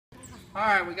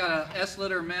Alright, we got a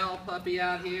S-litter male puppy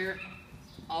out here.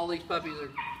 All these puppies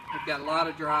have got a lot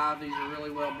of drive. These are really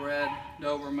well bred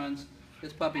Dobermans.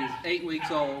 This puppy is 8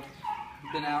 weeks old.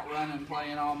 He's been out running,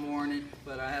 playing all morning,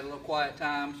 but I had a little quiet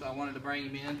time, so I wanted to bring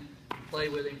him in and play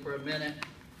with him for a minute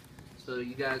so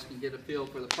you guys can get a feel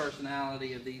for the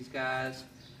personality of these guys.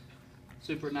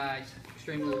 Super nice,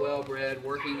 extremely well bred,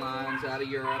 working lines out of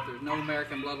Europe. There's no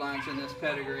American bloodlines in this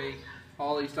pedigree.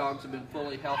 All these dogs have been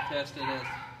fully health tested as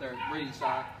their breeding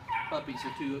stock. Puppies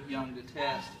are too young to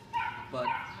test, but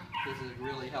this is a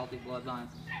really healthy bloodline.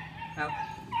 Now,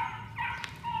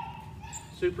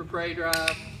 super prey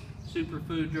drive, super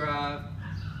food drive,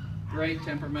 great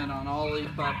temperament on all these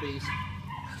puppies.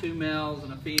 2 males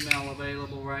and a female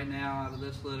available right now out of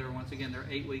this litter. Once again, they're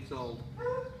 8 weeks old.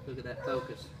 Look at that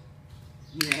focus.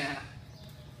 Yeah.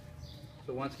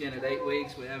 So once again, at 8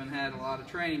 weeks, we haven't had a lot of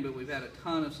training, but we've had a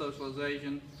ton of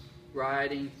socialization,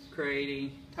 riding,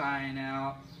 crating, tying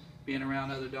out, being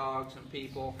around other dogs and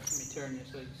people. Let me turn you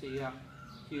so you can see how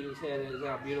cute his head is,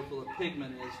 how beautiful the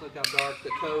pigment is. Look how dark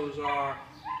the toes are,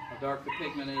 how dark the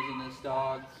pigment is in this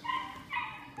dog.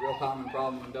 Real common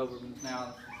problem in Dobermans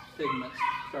now, pigment's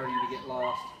starting to get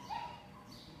lost.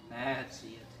 That's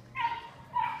it.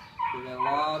 We've got a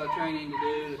lot of training to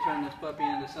do to turn this puppy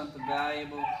into something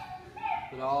valuable,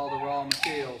 but all the raw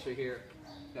materials are here.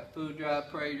 We've got food drive,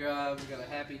 prey drive, we've got a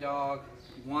happy dog.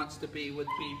 He wants to be with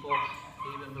people.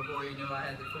 Even before he knew I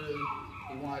had the food,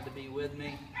 he wanted to be with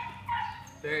me.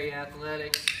 Very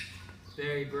athletic,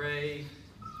 very brave.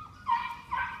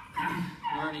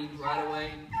 Learning right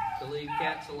away to leave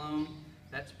cats alone.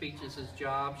 That's Peaches'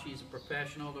 job. She's a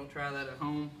professional. Don't try that at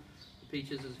home.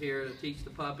 Peaches is here to teach the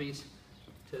puppies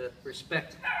to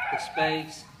respect the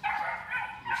space.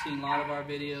 You've seen a lot of our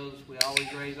videos. We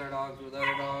always raise our dogs with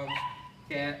other dogs,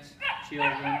 cats,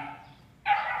 children.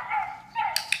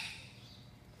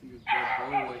 You're a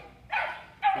good boy.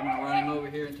 I'm going to run him over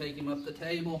here and take him up the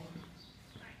table.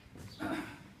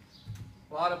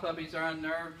 A lot of puppies are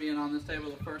unnerved being on this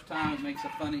table the first time. It makes a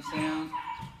funny sound.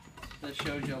 This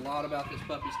shows you a lot about this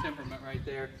puppy's temperament right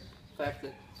there. The fact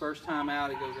that first time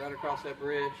out, he goes right across that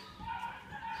bridge.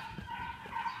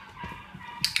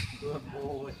 Good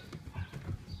boy.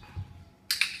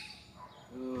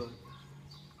 Good.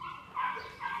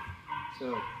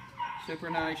 So,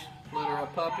 super nice litter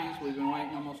of puppies. We've been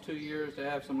waiting almost 2 years to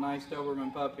have some nice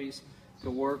Doberman puppies to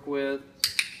work with.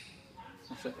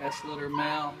 It's an S-litter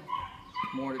male.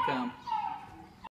 More to come.